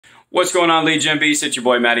What's going on, Lead Gen Beast? It's your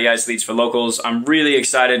boy Matty Ice, Leads for Locals. I'm really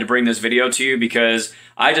excited to bring this video to you because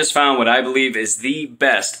I just found what I believe is the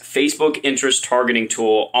best Facebook interest targeting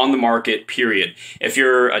tool on the market, period. If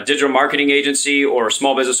you're a digital marketing agency or a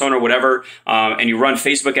small business owner, whatever, and you run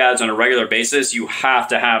Facebook ads on a regular basis, you have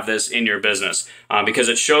to have this in your business because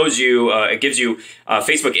it shows you, it gives you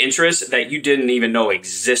Facebook interest that you didn't even know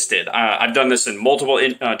existed. I've done this in multiple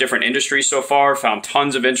different industries so far, found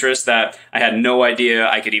tons of interest that I had no idea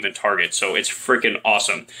I could even target. So it's freaking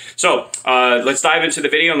awesome. So let's dive into the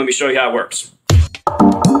video and let me show you how it works.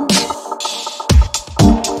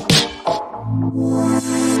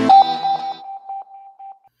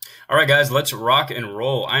 All right, guys, let's rock and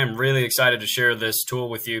roll. I am really excited to share this tool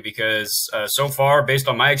with you because so far, based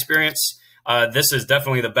on my experience, this is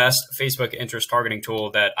definitely the best Facebook interest targeting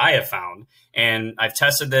tool that I have found. And I've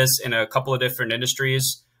tested this in a couple of different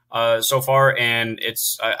industries so far, and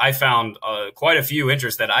I found quite a few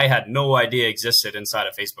interests that I had no idea existed inside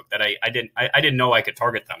of Facebook, that I didn't know I could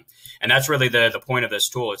target them. And that's really the point of this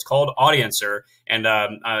tool. It's called Audiencer, and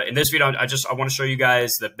in this video, I want to show you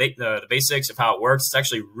guys the basics of how it works. It's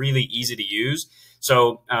actually really easy to use.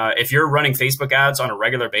 So if you're running Facebook ads on a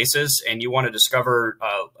regular basis and you want to discover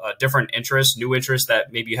different interests, new interests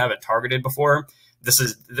that maybe you haven't targeted before,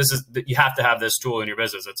 you have to have this tool in your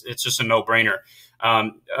business. It's just a no-brainer.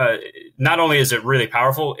 Not only is it really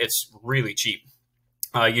powerful, it's really cheap.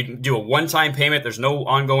 You can do a one-time payment. There's no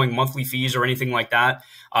ongoing monthly fees or anything like that.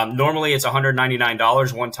 Normally, it's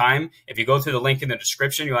 $199 one time. If you go through the link in the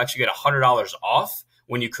description, you'll actually get $100 off.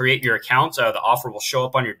 When you create your account, the offer will show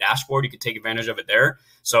up on your dashboard. You can take advantage of it there.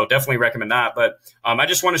 So definitely recommend that. But I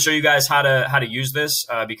just want to show you guys how to use this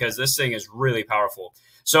because this thing is really powerful.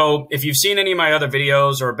 So if you've seen any of my other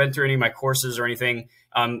videos or been through any of my courses or anything,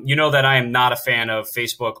 you know that I am not a fan of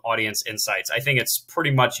Facebook Audience Insights. I think it's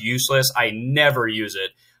pretty much useless. I never use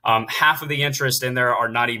it. Half of the interests in there are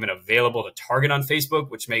not even available to target on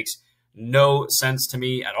Facebook, which makes no sense to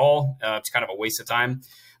me at all. It's kind of a waste of time.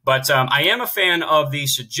 But I am a fan of the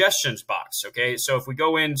suggestions box, okay? So if we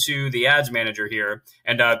go into the ads manager here,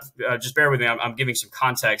 and just bear with me, I'm giving some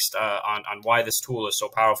context on why this tool is so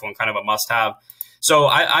powerful and kind of a must-have. So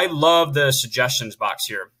I love the suggestions box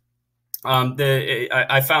here.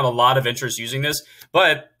 I found a lot of interest using this,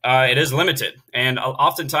 but it is limited. And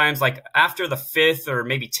oftentimes, like after the 5th or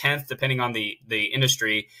maybe 10th, depending on the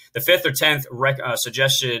industry, the 5th or 10th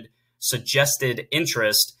suggested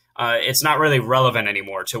interest, it's not really relevant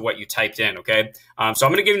anymore to what you typed in, okay? So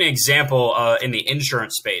I'm going to give you an example in the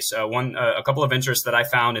insurance space. A couple of interests that I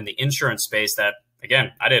found in the insurance space that,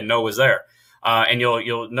 again, I didn't know was there. And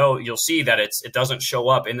you'll see that it doesn't show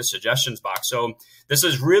up in the suggestions box. So this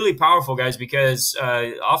is really powerful, guys, because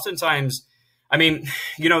oftentimes, I mean,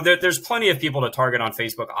 you know, there's plenty of people to target on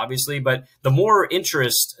Facebook, obviously, but the more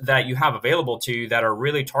interest that you have available to you that are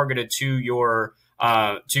really targeted to your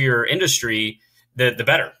industry, the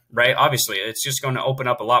better, right? Obviously, it's just going to open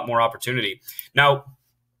up a lot more opportunity. Now,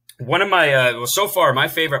 one of my, so far, my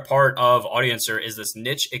favorite part of Audiencer is this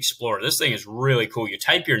Niche Explorer. This thing is really cool. You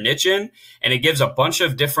type your niche in, and it gives a bunch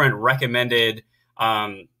of different recommended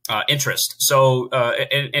interest. So,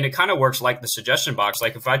 and it kind of works like the suggestion box.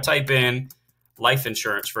 Like if I type in life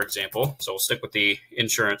insurance, for example, so we'll stick with the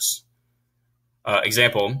insurance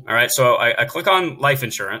example. All right, so I click on life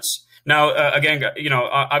insurance. Now, again, you know,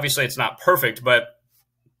 obviously it's not perfect, but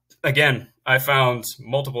again, I found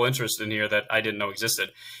multiple interests in here that I didn't know existed.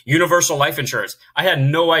 Universal life insurance. I had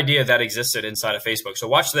no idea that existed inside of Facebook. So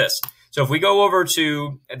watch this. So if we go over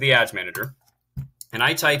to the ads manager and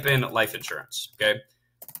I type in life insurance, okay?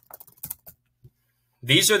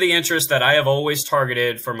 These are the interests that I have always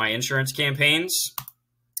targeted for my insurance campaigns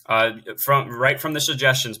right from the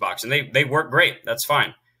suggestions box. And they work great. That's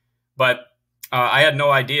fine. But I had no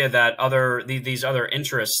idea that these other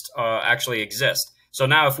interests actually exist. So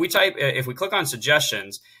now if we click on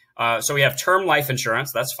suggestions, so we have term life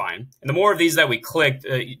insurance, that's fine. And the more of these that we click,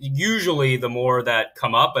 usually the more that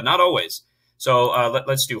come up, but not always. So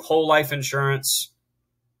let's do whole life insurance.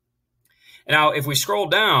 And now if we scroll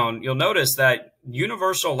down, you'll notice that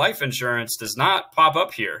universal life insurance does not pop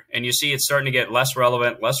up here. And you see it's starting to get less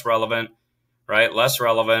relevant, right? Less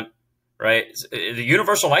relevant, right? The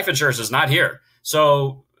universal life insurance is not here.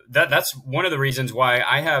 So that's one of the reasons why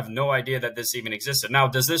I have no idea that this even existed. Now,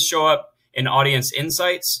 does this show up in Audience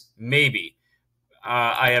Insights? Maybe.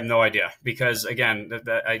 I have no idea because, again,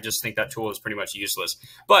 I just think that tool is pretty much useless.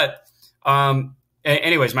 But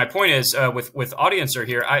anyways, my point is with Audiencer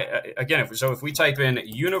here, if we type in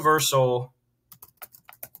universal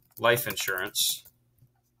life insurance,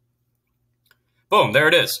 boom, there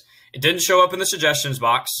it is. It didn't show up in the suggestions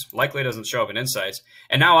box. Likely doesn't show up in Insights.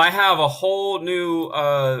 And now I have a whole new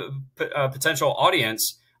potential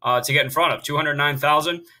audience to get in front of.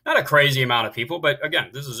 209,000. Not a crazy amount of people, but again,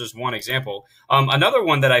 this is just one example. Another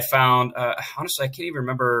one that I found, honestly, I can't even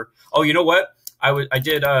remember. Oh, you know what?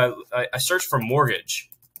 I searched for mortgage.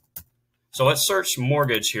 So let's search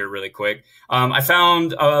mortgage here really quick. I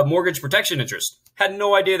found mortgage protection interest. Had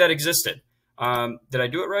no idea that existed. Did I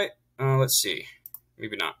do it right? Let's see.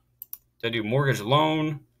 Maybe not. Did I do mortgage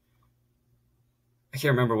loan? I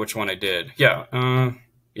can't remember which one I did. Yeah.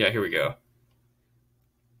 Yeah, here we go.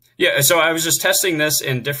 Yeah, so I was just testing this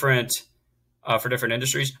in different, for different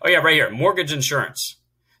industries. Oh yeah, right here, mortgage insurance.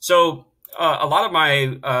 So a lot of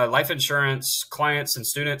my life insurance clients and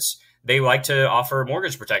students, they like to offer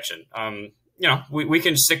mortgage protection. You know, we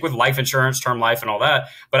can stick with life insurance, term life and all that,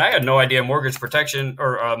 but I had no idea mortgage protection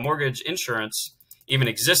or mortgage insurance even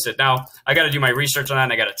existed. Now, I got to do my research on that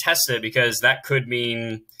and I got to test it because that could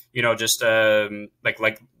mean, you know, just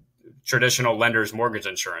like traditional lenders mortgage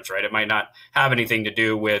insurance, right? It might not have anything to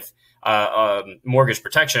do with mortgage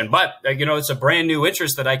protection, but you know, it's a brand new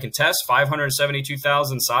interest that I can test.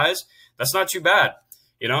 572,000 size. That's not too bad,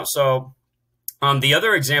 you know? So the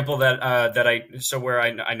other example where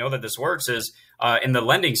I know that this works is in the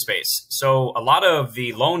lending space. So a lot of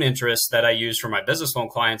the loan interests that I use for my business loan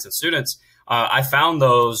clients and students, I found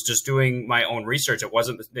those just doing my own research.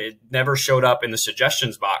 It never showed up in the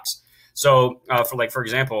suggestions box. So for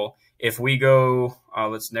example, if we go,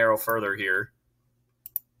 let's narrow further here.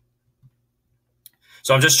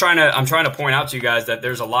 So I'm trying to point out to you guys that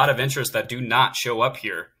there's a lot of interests that do not show up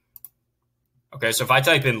here. Okay, so if I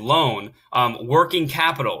type in loan, working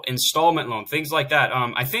capital, installment loan, things like that.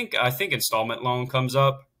 I think installment loan comes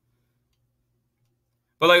up.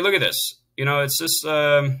 But like, look at this. You know, it's just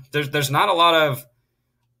there's not a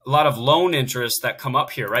lot of loan interests that come up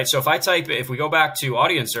here, right? So if we go back to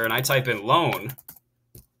Audiencer and I type in loan,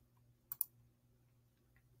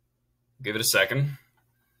 give it a second.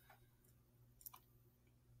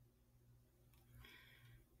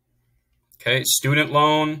 Okay, student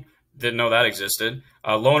loan, didn't know that existed.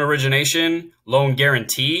 Loan origination, loan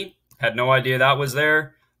guarantee, had no idea that was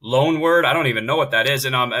there. Loan word, I don't even know what that is.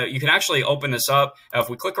 And you can actually open this up. If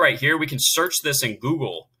we click right here, we can search this in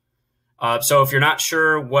Google. So if you're not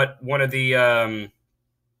sure what one of the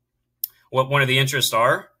interests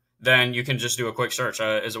are, then you can just do a quick search.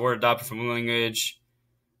 Is a word adopted from language?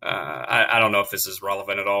 I don't know if this is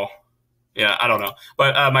relevant at all. Yeah, I don't know.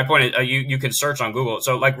 But my point is, you can search on Google.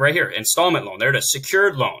 So like right here, installment loan. There it is,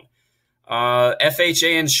 secured loan.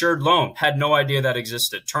 FHA insured loan. Had no idea that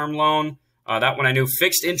existed. Term loan. That one I knew.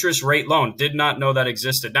 Fixed interest rate loan. Did not know that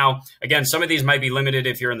existed. Now, again, some of these might be limited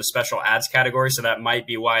if you're in the special ads category. So that might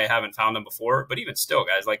be why I haven't found them before. But even still,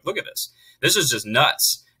 guys, like, look at this. This is just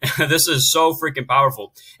nuts. This is so freaking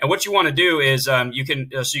powerful. And what you want to do is you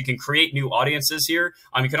can create new audiences here.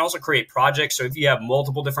 You can also create projects. So if you have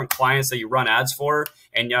multiple different clients that you run ads for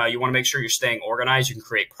and you want to make sure you're staying organized, you can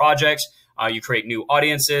create projects, you create new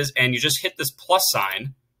audiences, and you just hit this plus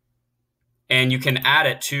sign and you can add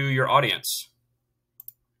it to your audience.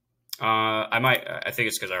 I think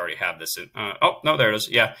it's because I already have this in, oh, no, there it is.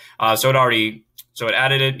 Yeah. So it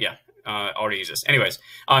added it. Yeah. Already exists. Anyways,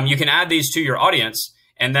 you can add these to your audience.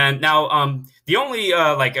 And then now, the only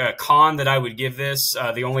con that I would give this,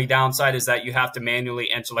 the only downside is that you have to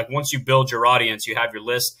manually enter. Like once you build your audience, you have your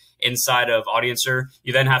list inside of Audiencer.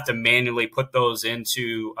 You then have to manually put those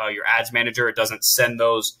into your ads manager. It doesn't send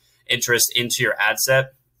those interests into your ad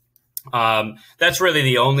set. That's really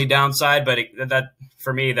the only downside, but that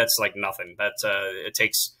for me, that's like nothing. It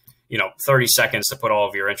takes 30 seconds to put all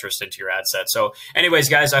of your interest into your ad set. So anyways,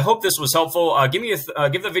 guys, I hope this was helpful. Give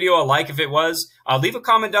the video a like if it was. Leave a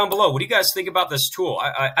comment down below. What do you guys think about this tool?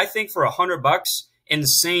 I think for $100,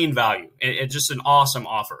 insane value. It's just an awesome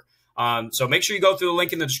offer. So make sure you go through the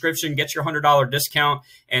link in the description, get your $100 discount,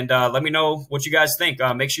 and let me know what you guys think.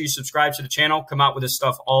 Make sure you subscribe to the channel. Come out with this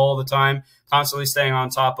stuff all the time, constantly staying on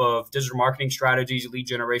top of digital marketing strategies, lead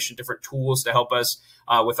generation, different tools to help us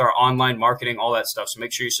with our online marketing, all that stuff. So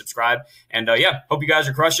make sure you subscribe. And yeah, hope you guys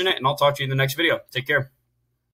are crushing it, and I'll talk to you in the next video. Take care.